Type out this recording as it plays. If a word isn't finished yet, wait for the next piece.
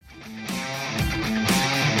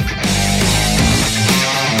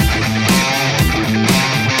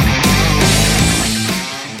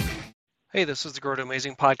Hey, this is the Grow to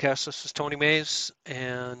Amazing podcast. This is Tony Mays,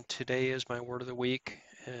 and today is my word of the week.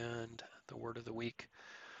 And the word of the week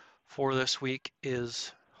for this week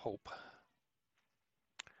is hope.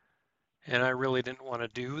 And I really didn't want to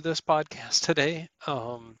do this podcast today,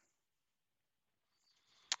 and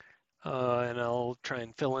I'll try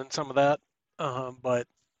and fill in some of that. But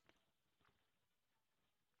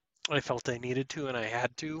I felt I needed to, and I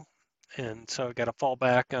had to, and so I got to fall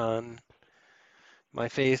back on my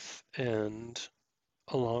faith, and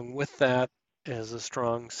along with that is a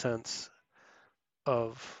strong sense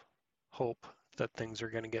of hope that things are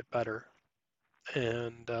going to get better.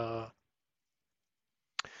 And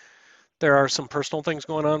there are some personal things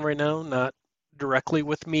going on right now, not directly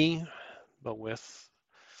with me, but with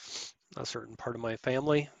a certain part of my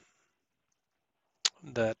family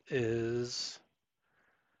that is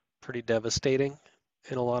pretty devastating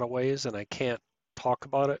in a lot of ways, and I can't talk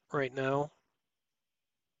about it right now,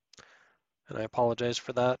 and I apologize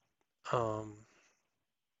for that. Um,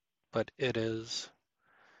 but it is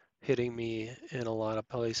hitting me in a lot of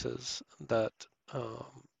places that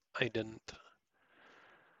I didn't.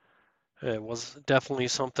 It was definitely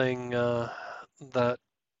something that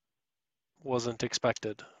wasn't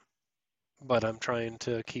expected, but I'm trying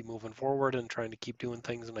to keep moving forward and trying to keep doing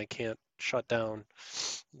things, and I can't shut down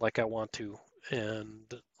like I want to,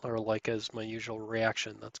 and or like as my usual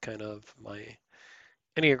reaction. That's kind of my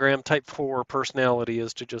Enneagram Type 4 personality,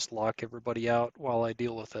 is to just lock everybody out while I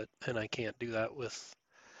deal with it, and I can't do that with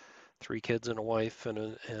 3 kids and a wife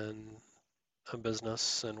and a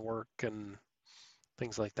business and work and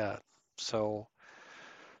things like that. So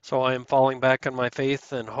I am falling back on my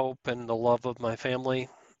faith and hope and the love of my family,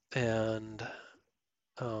 and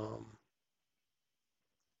um,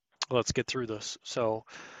 let's get through this. So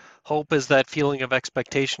hope is that feeling of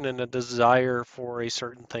expectation and a desire for a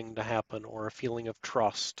certain thing to happen, or a feeling of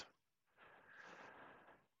trust.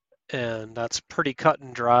 And that's pretty cut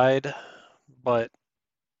and dried, but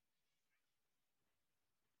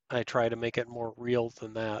I try to make it more real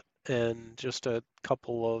than that. And just a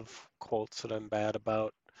couple of quotes that I'm bad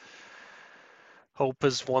about. Hope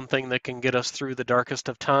is one thing that can get us through the darkest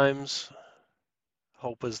of times.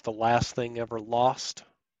 Hope is the last thing ever lost,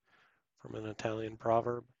 from an Italian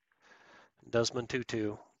proverb. Desmond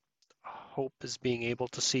Tutu. Hope is being able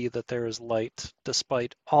to see that there is light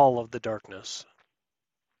despite all of the darkness.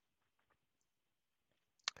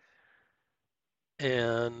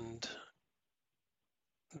 And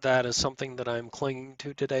that is something that I'm clinging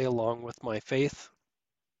to today, along with my faith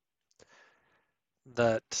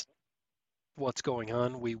that what's going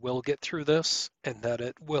on, we will get through this, and that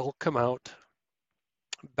it will come out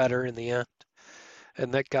better in the end,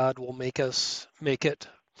 and that God will make it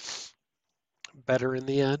better in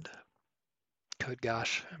the end. Good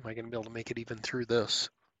gosh, am I going to be able to make it even through this?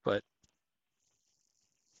 But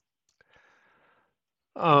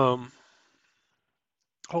um,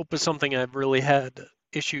 hope is something I've really had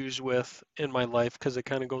issues with in my life, because it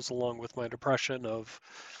kind of goes along with my depression of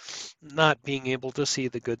not being able to see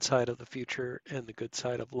the good side of the future and the good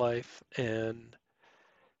side of life, and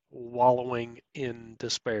wallowing in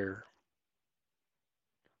despair.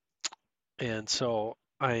 And so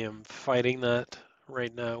I am fighting that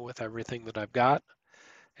right now with everything that I've got,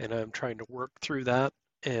 and I'm trying to work through that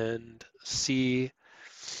and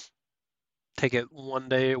take it one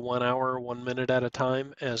day, 1 hour, 1 minute at a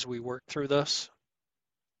time as we work through this,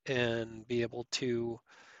 and be able to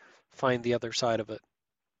find the other side of it.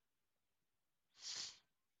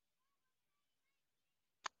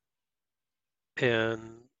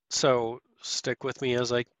 And so stick with me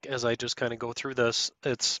as I just kind of go through this.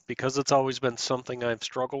 It's because it's always been something I've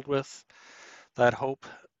struggled with, that hope.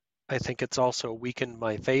 I think it's also weakened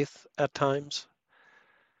my faith at times,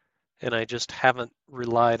 and I just haven't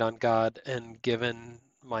relied on God and given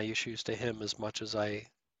my issues to Him as much as I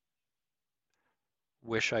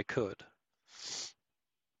wish I could.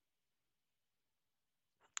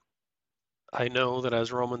 I know that,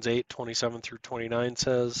 as Romans 8:27 through 29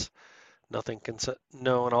 says, nothing can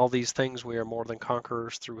no, in all these things we are more than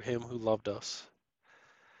conquerors through Him who loved us.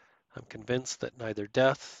 I am convinced that neither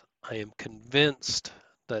death,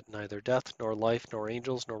 nor life, nor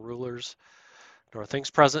angels, nor rulers, nor things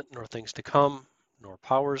present, nor things to come, nor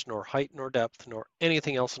powers, nor height, nor depth, nor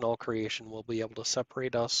anything else in all creation will be able to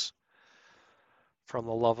separate us from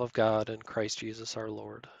the love of God in Christ Jesus our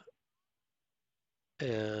Lord.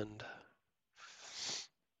 And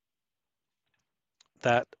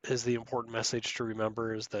that is the important message to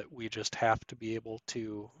remember, is that we just have to be able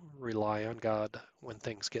to rely on God when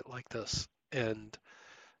things get like this, and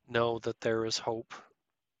know that there is hope.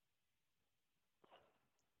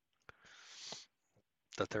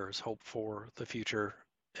 that there is hope for the future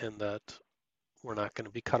and that we're not going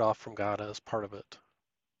to be cut off from God as part of it.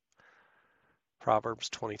 Proverbs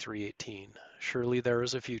 23:18. Surely there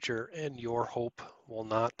is a future and your hope will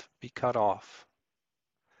not be cut off.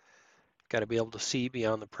 Got to be able to see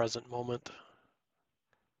beyond the present moment.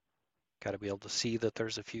 Got to be able to see that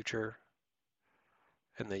there's a future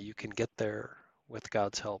and that you can get there with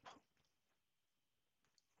God's help.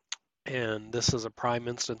 And this is a prime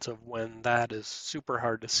instance of when that is super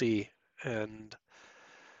hard to see. And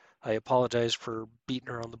I apologize for beating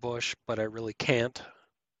around the bush, but I really can't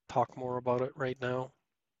talk more about it right now.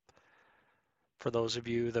 For those of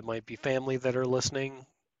you that might be family that are listening,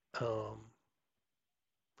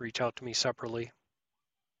 reach out to me separately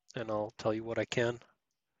and I'll tell you what I can.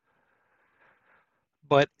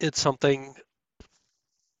 But it's something,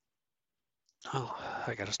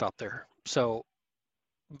 I got to stop there.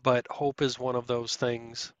 But hope is one of those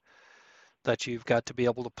things that you've got to be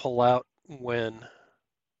able to pull out when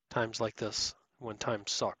times like this, when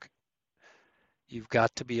times suck. You've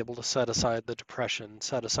got to be able to set aside the depression,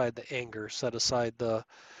 set aside the anger, set aside the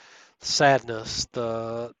sadness,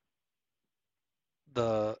 the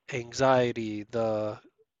anxiety, the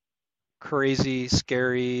crazy,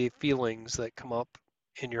 scary feelings that come up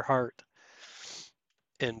in your heart,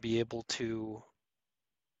 and be able to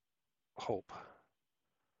hope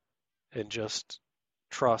and just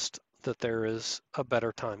trust that there is a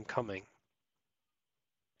better time coming.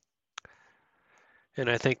 And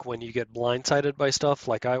I think when you get blindsided by stuff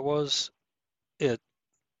like I was, it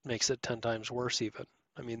makes it 10 times worse even.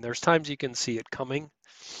 I mean, there's times you can see it coming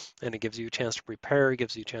and it gives you a chance to prepare, it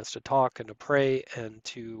gives you a chance to talk and to pray and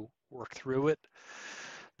to work through it.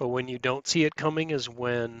 But when you don't see it coming is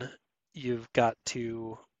when you've got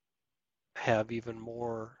to have even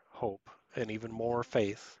more hope and even more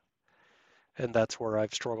faith. And that's where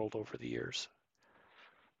I've struggled over the years.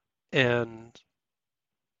 And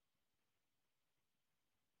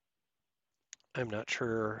I'm not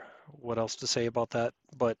sure what else to say about that,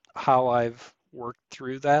 but how I've worked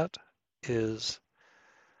through that is,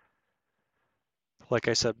 like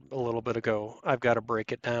I said a little bit ago, I've got to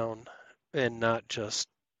break it down and not just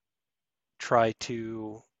try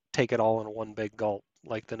to take it all in one big gulp,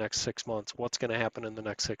 like the next 6 months. What's going to happen in the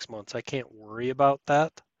next 6 months? I can't worry about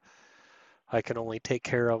that. I can only take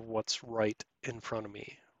care of what's right in front of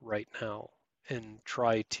me right now and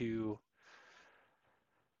try to,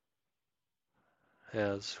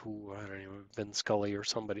 as I don't know, Vin Scully or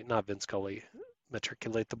somebody, not Vin Scully,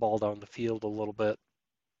 matriculate the ball down the field a little bit,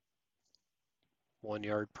 1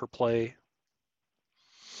 yard per play,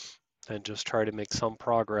 and just try to make some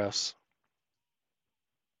progress.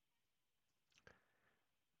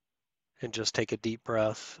 And just take a deep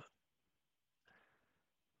breath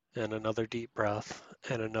and another deep breath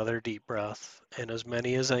and another deep breath and as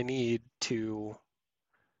many as I need to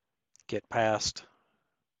get past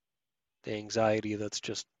the anxiety that's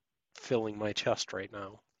just filling my chest right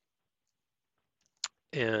now.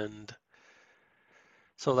 And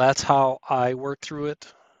so that's how I work through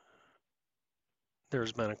it.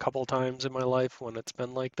 There's been a couple times in my life when it's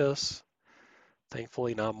been like this.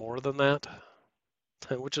 Thankfully, not more than that,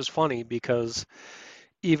 which is funny because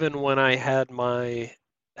even when I had my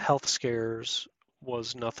health scares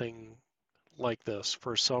was nothing like this.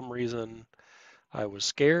 For some reason, I was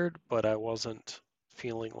scared, but I wasn't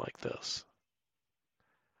feeling like this.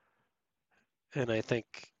 And I think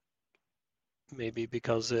maybe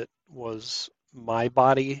because it was my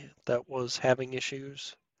body that was having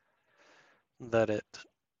issues, that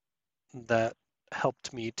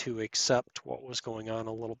helped me to accept what was going on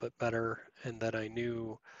a little bit better, and that I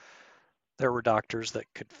knew there were doctors that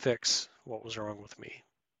could fix what was wrong with me.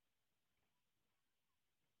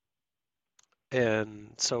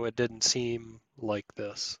 And so it didn't seem like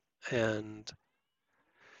this. And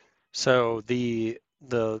so the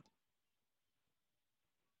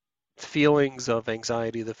feelings of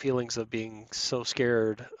anxiety, the feelings of being so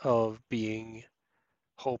scared, of being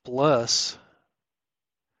hopeless,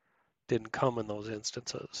 didn't come in those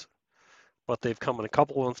instances. But they've come in a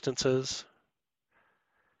couple instances.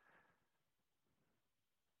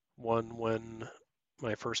 One when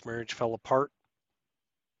my first marriage fell apart.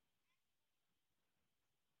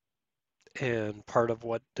 And part of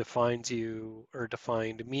what defines you or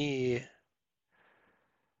defined me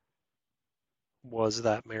was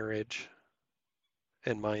that marriage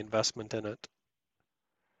and my investment in it.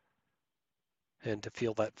 And to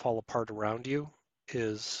feel that fall apart around you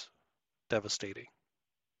is devastating.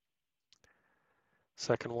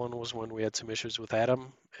 Second one was when we had some issues with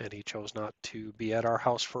Adam and he chose not to be at our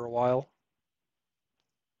house for a while.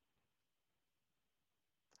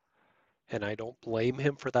 And I don't blame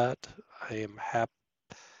him for that. I am happy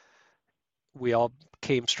we all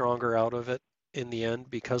came stronger out of it in the end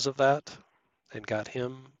because of that and got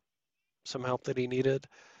him some help that he needed.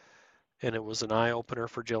 And it was an eye opener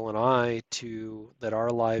for Jill and I to that our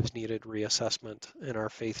lives needed reassessment and our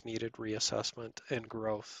faith needed reassessment and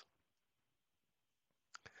growth.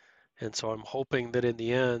 And so I'm hoping that in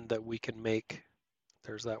the end that we can make,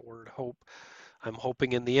 there's that word hope. I'm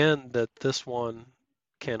hoping in the end that this one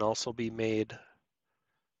can also be made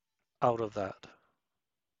out of that.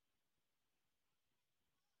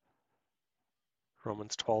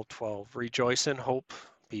 Romans 12:12. Rejoice in hope,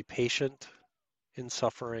 be patient in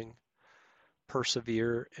suffering,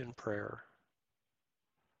 persevere in prayer,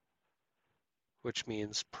 which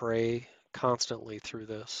means pray constantly through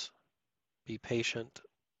this. Be patient.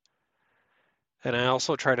 And I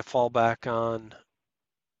also try to fall back on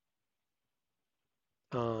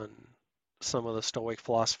some of the Stoic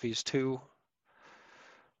philosophies too,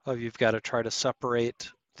 of you've got to try to separate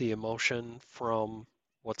the emotion from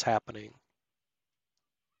what's happening.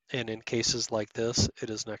 And in cases like this, it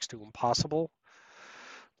is next to impossible,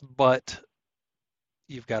 but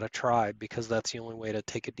you've got to try because that's the only way to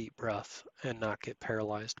take a deep breath and not get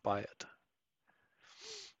paralyzed by it.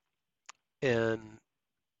 And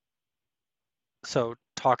so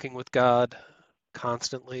talking with God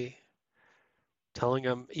constantly, telling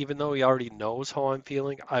him, even though he already knows how I'm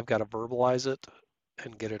feeling, I've got to verbalize it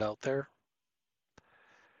and get it out there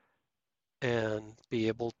and be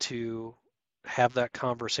able to have that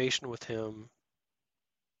conversation with him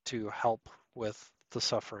to help with the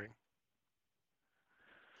suffering.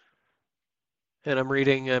 And I'm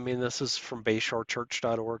reading, I mean, this is from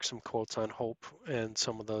bayshorechurch.org, some quotes on hope, and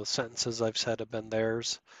some of the sentences I've said have been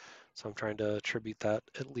theirs. So I'm trying to attribute that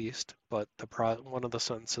at least. But one of the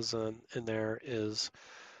sentences in there is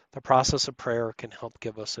the process of prayer can help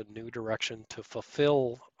give us a new direction to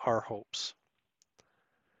fulfill our hopes.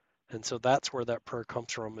 And so that's where that prayer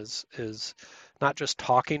comes from is not just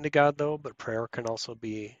talking to God though, but prayer can also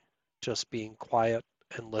be just being quiet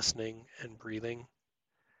and listening and breathing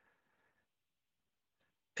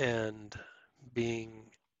and being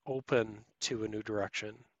open to a new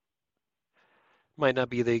direction. Might not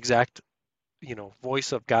be the exact,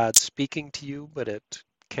 voice of God speaking to you, but it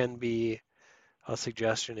can be a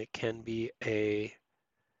suggestion. It can be a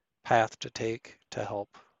path to take to help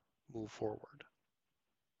move forward.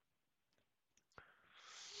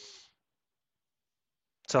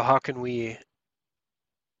 So how can we,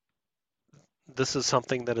 this is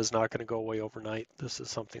something that is not going to go away overnight. This is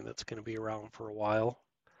something that's going to be around for a while.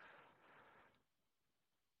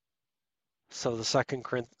 So Second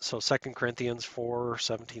Corinthians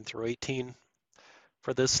 4:17 through 18.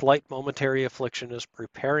 For this slight momentary affliction is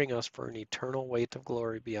preparing us for an eternal weight of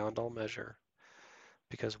glory beyond all measure,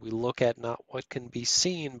 because we look at not what can be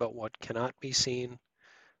seen, but what cannot be seen.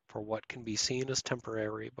 For what can be seen is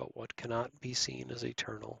temporary, but what cannot be seen is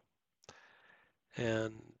eternal.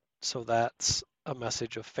 And so that's a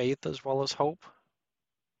message of faith as well as hope.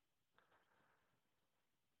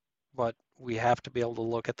 But we have to be able to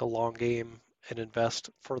look at the long game and invest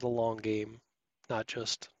for the long game, not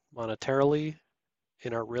just monetarily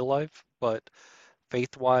in our real life, but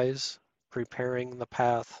faith-wise, preparing the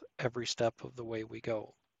path every step of the way we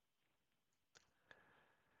go.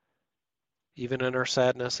 Even in our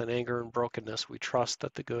sadness and anger and brokenness, we trust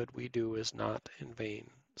that the good we do is not in vain.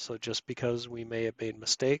 So just because we may have made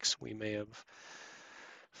mistakes, we may have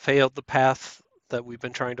failed the path that we've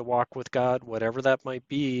been trying to walk with God, whatever that might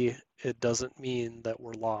be, it doesn't mean that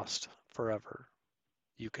we're lost forever.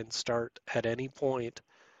 You can start at any point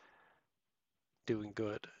doing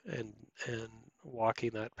good and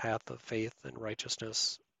walking that path of faith and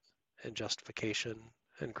righteousness and justification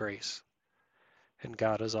and grace. And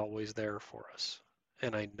God is always there for us.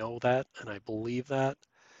 And I know that and I believe that.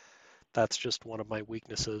 That's just one of my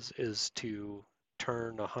weaknesses is to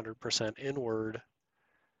turn 100% inward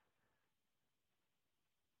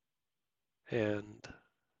and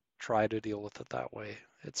try to deal with it that way.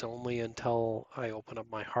 It's only until I open up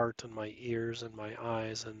my heart and my ears and my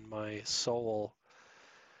eyes and my soul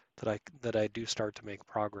that I do start to make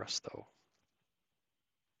progress though.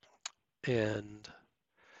 And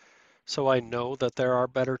so I know that there are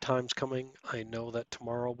better times coming. I know that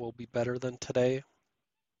tomorrow will be better than today.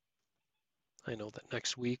 I know that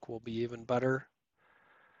next week will be even better.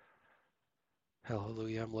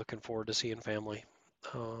 Hallelujah. I'm looking forward to seeing family.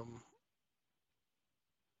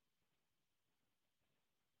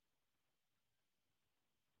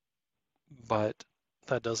 But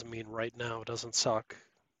that doesn't mean right now it doesn't suck.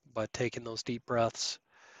 But taking those deep breaths,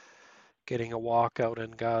 getting a walk out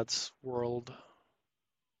in God's world,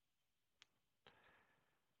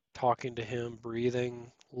 talking to him,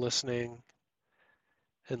 breathing, listening,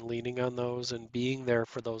 and leaning on those and being there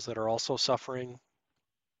for those that are also suffering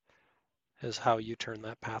is how you turn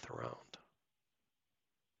that path around.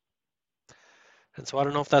 And so I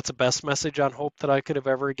don't know if that's the best message on hope that I could have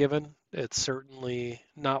ever given. It's certainly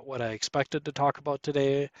not what I expected to talk about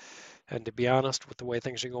today. And to be honest, with the way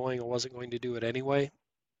things are going, I wasn't going to do it anyway.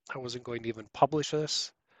 I wasn't going to even publish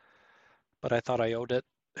this, but I thought I owed it.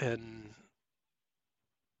 And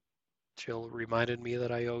Jill reminded me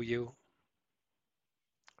that I owe you.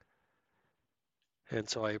 And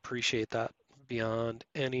so I appreciate that beyond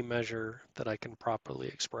any measure that I can properly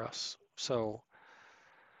express. So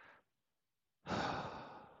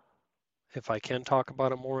if I can talk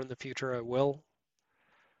about it more in the future, I will.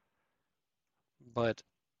 But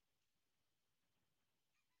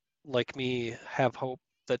like me, have hope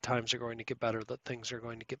that times are going to get better, that things are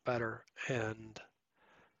going to get better, and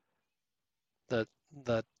that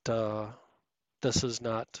this is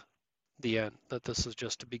not the end, that this is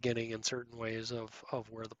just a beginning in certain ways of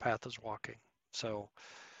where the path is walking. So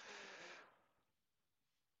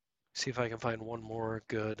see if I can find one more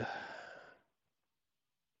good.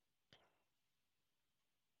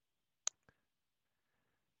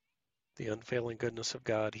 The unfailing goodness of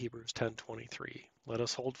God, Hebrews 10:23. Let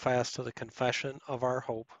us hold fast to the confession of our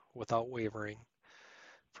hope without wavering,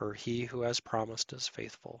 for he who has promised is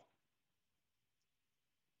faithful.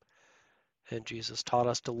 And Jesus taught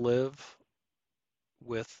us to live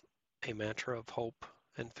with a mantra of hope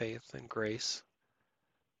and faith and grace.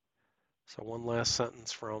 So one last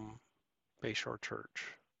sentence from Bayshore Church.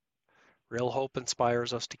 Real hope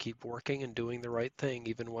inspires us to keep working and doing the right thing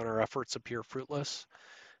even when our efforts appear fruitless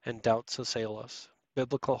and doubts assail us.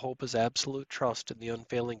 Biblical hope is absolute trust in the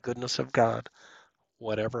unfailing goodness of God,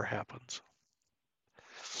 whatever happens.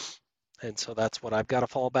 And so that's what I've got to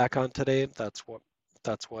fall back on today. That's what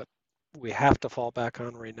we have to fall back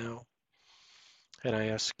on right now. And I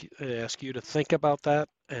ask you to think about that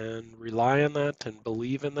and rely on that and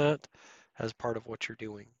believe in that as part of what you're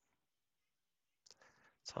doing.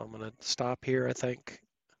 So I'm going to stop here, I think,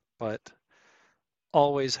 but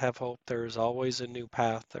always have hope. There is always a new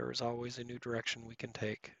path. There is always a new direction we can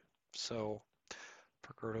take. So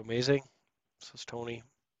for Growth Amazing, this is Tony,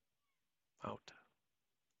 out.